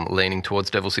 that's why I'm leaning towards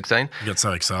Devil 16. You got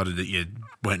so excited that you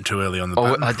went too early on the Oh,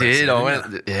 button I press. did. I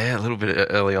went, a little bit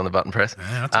early on the button press.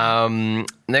 Yeah,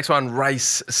 next one,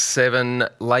 race 7,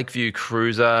 Lakeview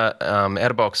Cruiser,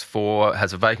 out of box 4,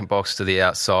 has a vacant box to the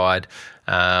outside.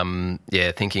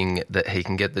 Thinking that he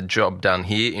can get the job done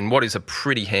here in what is a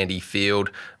pretty handy field.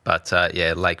 But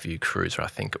Lakeview Cruiser, I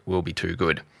think, will be too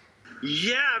good.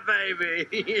 Yeah,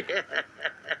 baby.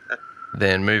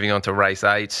 Then moving on to race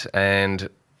 8 and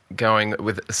going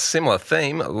with a similar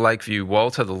theme, Lakeview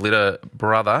Walter, the Litter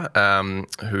brother,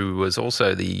 who was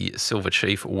also the Silver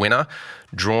Chief winner,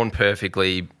 drawn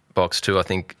perfectly. Box 2, I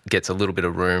think, gets a little bit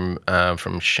of room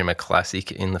from Shimmer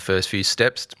Classic in the first few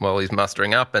steps while he's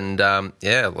mustering up. And,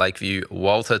 Lakeview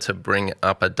Walter to bring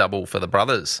up a double for the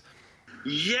brothers.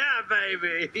 Yeah,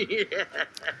 baby.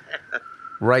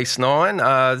 Race 9,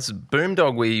 this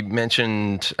Boomdog we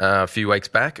mentioned a few weeks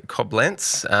back,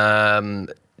 Coblenz,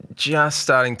 just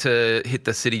starting to hit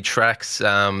the city tracks.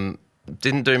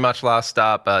 Didn't do much last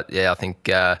start, but I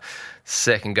think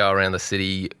second go around the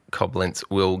city, Coblenz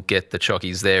will get the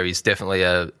chockies there. He's definitely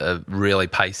a really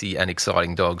pacey and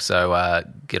exciting dog. So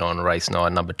get on race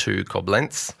 9, number 2,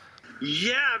 Coblenz.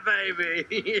 Yeah,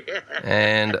 baby.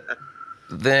 And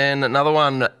then another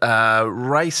one,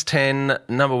 race 10,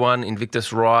 number 1,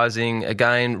 Invictus Rising.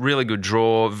 Again, really good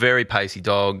draw, very pacey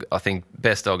dog. I think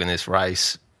best dog in this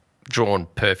race. Drawn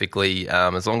perfectly.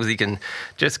 As long as he can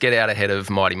just get out ahead of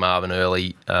Mighty Marvin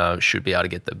early, should be able to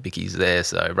get the bickies there.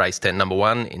 So race 10, number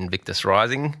 1, Invictus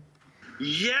Rising.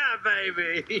 Yeah,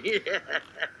 baby.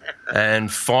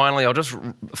 And finally, I just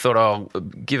thought I'll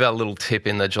give a little tip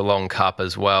in the Geelong Cup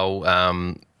as well.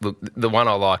 Look, the one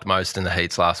I liked most in the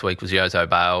heats last week was Yozo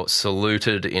Bale,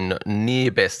 saluted in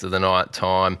near best of the night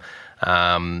time,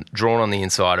 drawn on the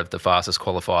inside of the fastest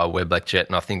qualifier, Weblack Jet,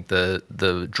 and I think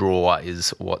the draw is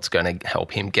what's going to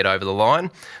help him get over the line.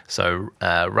 So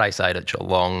race 8 at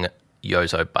Geelong,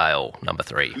 Yozo Bale, number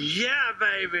 3. Yeah,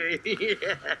 baby.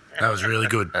 That was really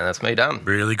good. And that's me done.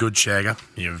 Really good, Shagger.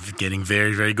 You're getting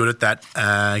very, very good at that.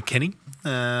 Kenny,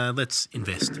 let's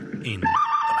invest in the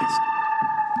West.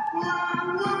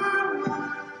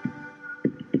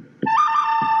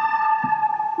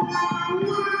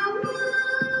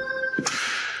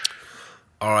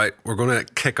 All right, we're going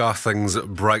to kick off things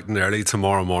bright and early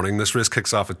tomorrow morning. This race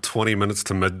kicks off at 20 minutes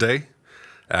to midday.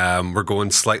 We're going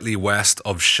slightly west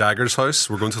of Shagger's house.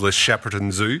 We're going to the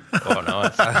Shepparton Zoo. Oh,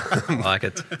 nice. I like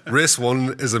it. Race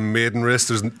 1 is a maiden race.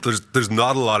 There's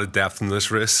not a lot of depth in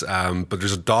this race, but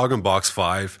there's a dog in box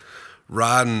 5.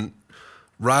 Ran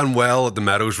well at the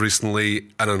Meadows recently,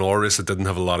 and an R race that didn't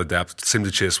have a lot of depth. Seemed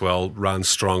to chase well, ran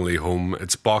strongly home.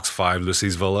 It's box 5,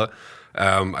 Lucy's Villa.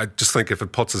 I just think if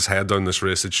it puts its head down this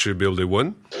race, it should be able to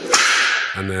win.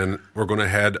 And then we're going to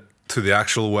head to the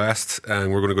actual west,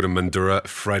 and we're going to go to Mandurah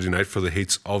Friday night for the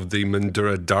heats of the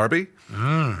Mandurah Derby.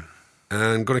 And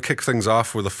going to kick things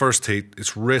off with the first heat.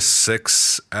 It's race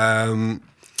 6.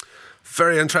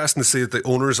 Very interesting to see that the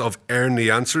owners of Earn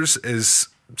the Answers is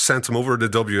sent him over to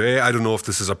WA. I don't know if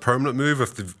this is a permanent move,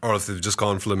 if they've just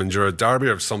gone for the Mandurah Derby,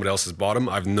 or if somebody else has bought him.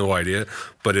 I have no idea,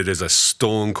 but it is a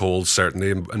stone cold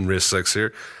certainty in race 6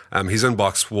 here. He's in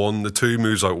box 1. The 2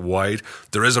 moves out wide.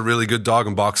 There is a really good dog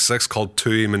in box 6 called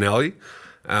Tui Manelli.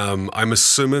 I'm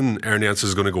assuming Earn the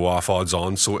Answers is going to go off odds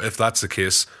on, so if that's the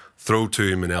case, throw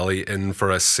Tui Manelli in for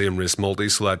a same race multi.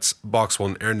 So that's box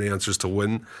 1, Earn the Answers to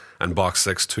win, and box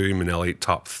 6, Tui Manelli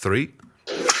top 3.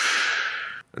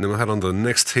 And then we'll head on to the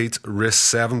next heat, race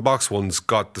 7. Box 1's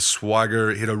got the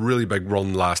Swagger. He had a really big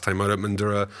run last time out at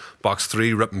Mandurah. Box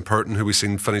 3, Ripon Purton, who we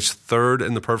seen finish 3rd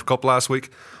in the Perth Cup last week.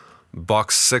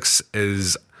 Box 6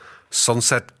 is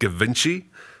Sunset Gavinci,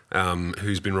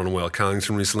 who's been running well at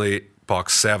Cannington recently.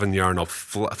 Box 7, Yarn Up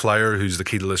Flyer, who's the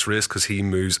key to this race because he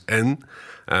moves in.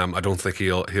 I don't think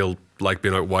he'll like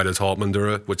being out wide at all at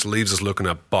Mandurah, which leaves us looking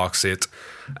at box 8.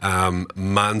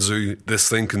 Manzu, this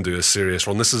thing can do a serious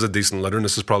run. This is a decent litter, and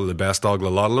this is probably the best dog of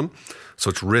the lot of them. So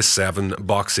it's race 7,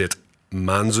 box 8,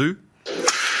 Manzu.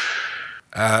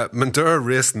 Mandurah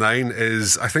race 9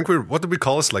 is, I think what did we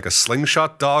call this? Like a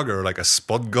slingshot dog or like a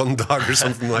spud gun dog or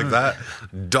something like that.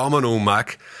 Domino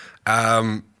Mac.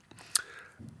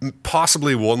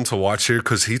 Possibly one to watch here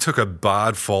because he took a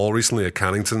bad fall recently at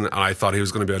Cannington, and I thought he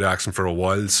was going to be out of action for a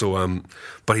while. So,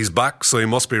 but he's back, so he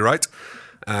must be right.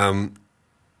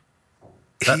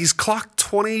 He's clocked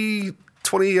 27-18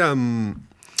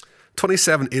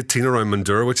 around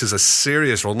Mandurah, which is a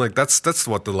serious run. Like that's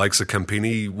what the likes of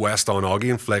Campini, West on Augie,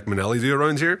 and Fleck Manelli do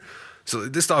around here. So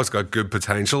this dog's got good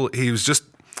potential. He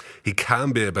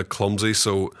can be a bit clumsy,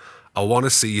 so I want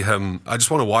to see him. I just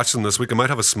want to watch him this week. I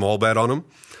might have a small bet on him.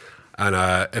 And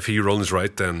if he runs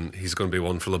right, then he's going to be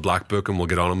one for the black book, and we'll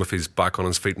get on him if he's back on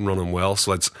his feet and running well.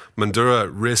 So it's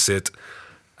Mandurah race 8,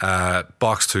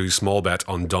 box 2, small bet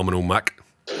on Domino Mac.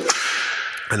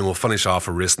 And then we'll finish off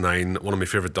a race 9, one of my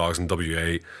favourite dogs in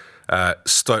WA,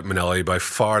 Stout Manelli, by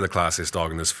far the classiest dog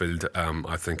in this field.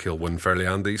 I think he'll win fairly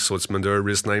handy. So it's Mandurah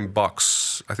race 9,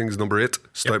 box, I think it's number 8,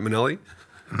 Stout Manelli.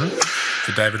 Mm-hmm.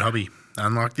 For David Hobby.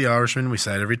 Unlike the Irishman, we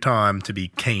say it every time, to be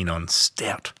keen on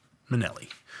Stout Manelli.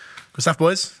 Good stuff,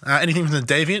 boys. Anything from the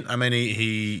Deviant? I mean,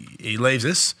 he leaves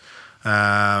us,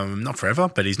 not forever,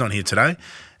 but he's not here today.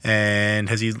 And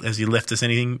has he left us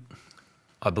anything?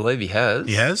 I believe he has.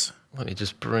 He has? Let me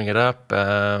just bring it up.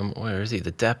 Where is he?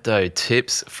 The Dapto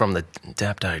tips from the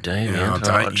Dapto Deviant.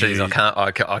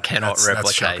 I cannot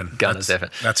replicate Gunner's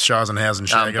effort. That's Scheisenhausen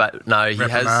Shager. But no,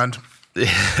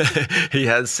 he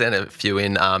has sent a few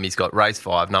in. He's got race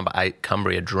 5, number 8,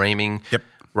 Cumbria Dreaming. Yep.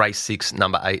 Race 6,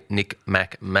 number 8, Nick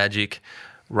Mac Magic.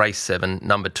 Race 7,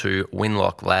 number 2,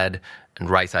 Winlock Lad. And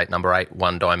race 8, number 8,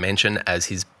 One Dimension as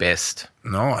his best.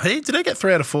 No, did he get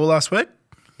 3 out of 4 last week?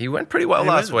 He went pretty well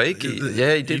last week. He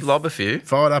did lob a few.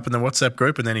 Fired up in the WhatsApp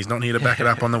group, and then he's not here to back it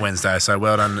up on the Wednesday. So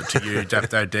well done to you,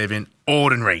 Dapto Deviant.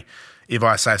 Ordinary, if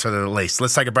I say so at least.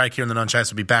 Let's take a break here on the Non-Chase.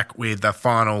 We'll be back with the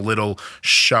final little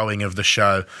showing of the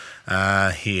show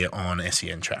here on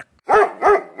SEN Track.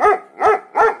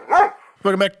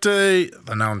 Welcome back to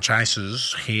the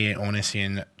Non-Chasers here on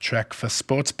SEN Track for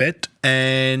Sportsbet.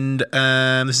 And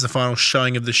this is the final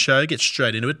showing of the show. Get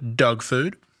straight into it. Dog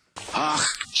food. Ach,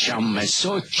 chum is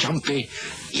so chumpy,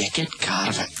 you get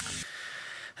carve it.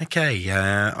 Okay,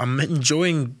 I'm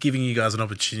enjoying giving you guys an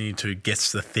opportunity to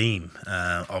guess the theme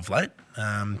of late.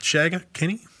 Shagger,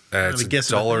 Kenny? It's Have a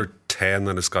guess $1.10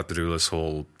 and it's got to do with this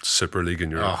whole Super League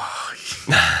in Europe. Oh,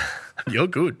 you're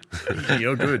good.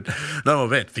 You're good. No more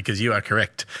bet because you are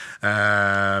correct.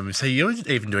 So you're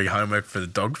even doing homework for the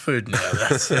dog food now.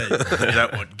 That's you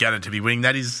don't want Gunner to be winning.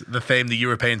 That is the theme, the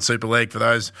European Super League. For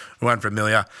those who aren't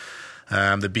familiar,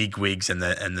 the big wigs and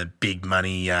the big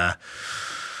money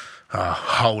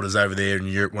holders over there in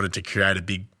Europe wanted to create a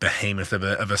big behemoth of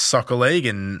a soccer league,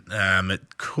 and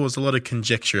it caused a lot of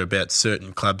conjecture about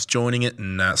certain clubs joining it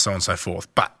and so on and so forth.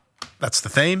 But that's the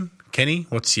theme. Kenny,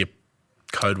 what's your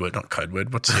code word? Not code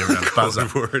word. What's your buzzer?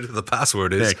 Code word. The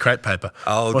password is... Yeah, crepe paper.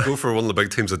 I'll go for one of the big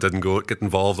teams that didn't get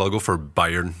involved. I'll go for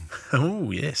Bayern.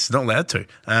 Oh, yes. Not allowed to.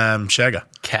 Shagger.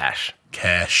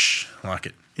 Cash. I like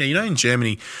it. Yeah, you know, in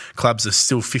Germany, clubs are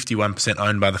still 51%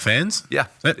 owned by the fans. Yeah.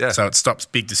 So it stops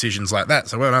big decisions like that.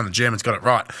 So well done, the Germans got it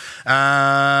right.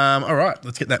 All right,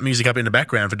 let's get that music up in the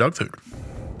background for dog food.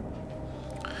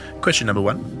 Question number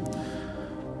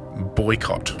 1.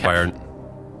 Boycott. Bayern.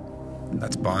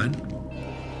 That's Bayern.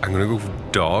 I'm going to go for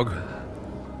dog.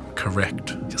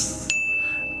 Correct. Yes.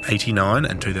 89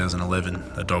 and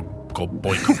 2011, a dog called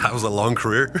Boycott. That was a long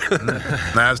career.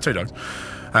 No, it was 2 dogs.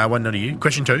 1 to you.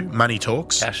 Question 2, money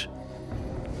talks. Cash.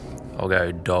 I'll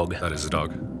go dog. That is a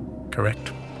dog.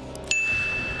 Correct.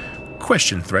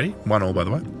 Question 3, 1-1 by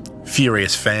the way.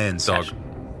 Furious fans. Dog.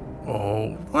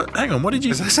 Oh, what? Hang on, what did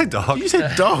you Did I say dog? You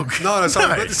said dog. No, it's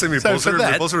not about the same. So for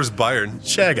that, The buzzer is Bayern.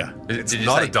 Shagger. It's Did you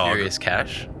not say a dog. Furious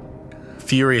Cash?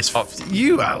 Both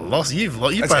lost. You've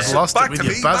both lost it with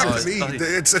your buzzers. Back to me.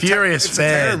 It's a Furious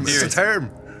fans. It's a term.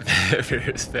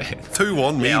 Furious fans.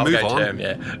 2-1 me. Yeah, I'll Move go on. term,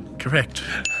 yeah. Correct.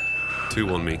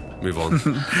 2-1 me. Move on.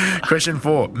 Question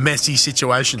 4, messy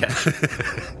situation.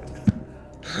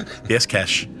 Yes,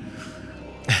 Cash.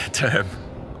 Term.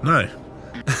 No.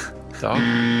 Dog.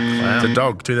 Wow. The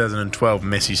dog, 2012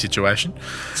 messy situation.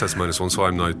 So that's -1, so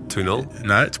I'm now 2-0.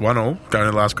 No, it's 1-1. Going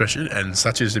to the last question, and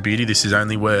such is the beauty, this is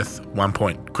only worth 1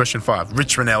 point. Question 5,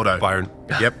 Rich Ronaldo. Bayern.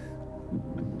 Yep.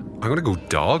 I'm going to go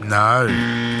dog. No.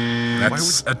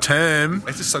 That's a term.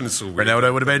 It just sounded so weird.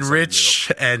 Ronaldo would have been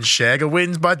rich, and Shagger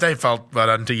wins by default. Well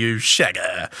done to you,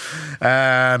 Shagger.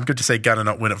 Good to see Gunner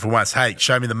not win it for once. Hey,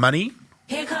 show me the money.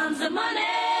 Here comes the money.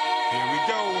 Here we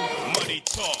go. Money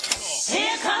talk.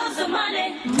 Here comes the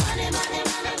money. Money, money,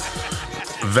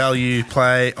 money. Value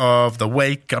play of the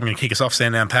week. I'm going to kick us off.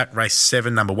 Sandown Pack, race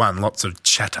 7, number 1. Lots of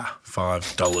chatter,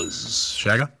 $5.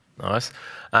 Shagger. Nice.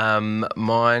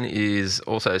 Mine is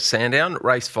also Sandown,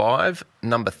 race 5,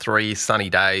 number 3, Sunny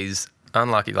Days.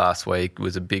 Unlucky last week,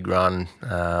 was a big run.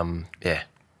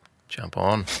 Jump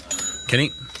on.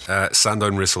 Kenny.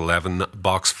 Sandown race 11,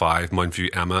 box 5, Mount View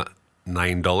Emma,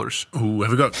 $9. Ooh,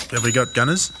 have we got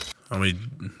Gunners? Are we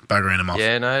buggering them off?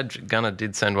 Yeah, no, Gunner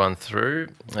did send one through.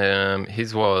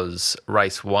 His was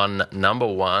race 1, number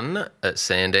 1 at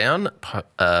Sandown,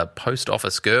 Post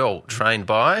Office Girl, trained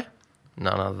by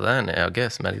none other than our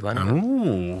guest, Matty Lanigan.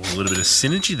 Ooh, a little bit of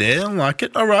synergy there. I like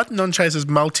it. All right, non-chasers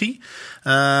multi.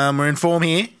 We're in form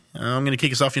here. I'm going to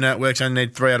kick us off. You know it works. Only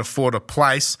need 3 out of 4 to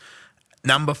place.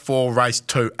 Number 4, race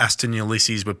 2, Aston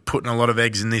Ulysses. We're putting a lot of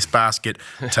eggs in this basket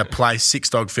to place 6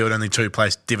 dog field, only 2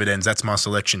 place dividends. That's my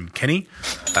selection. Kenny?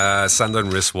 Sandown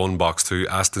race 1, box 2,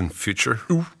 Aston Future.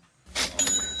 Ooh.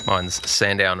 Mine's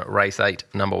Sandown race 8,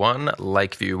 number 1,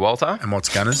 Lakeview Walter. And what's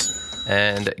Gunners?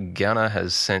 And Gunner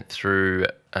has sent through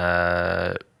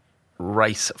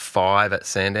race 5 at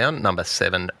Sandown, number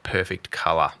 7, Perfect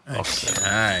Colour.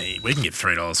 Okay, we can get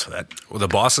 $3 for that. Well, the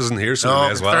boss isn't here, so we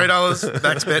may as well. $3,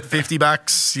 max bet,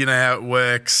 $50. You know how it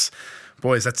works.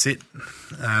 Boys, that's it.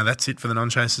 That's it for the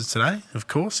non-chasers today, of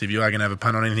course. If you are going to have a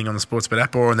punt on anything on the Sportsbet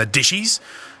app or on the dishies,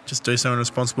 just do so in a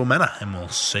responsible manner, and we'll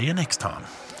see you next time.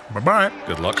 Bye-bye.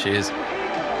 Good luck. Cheers.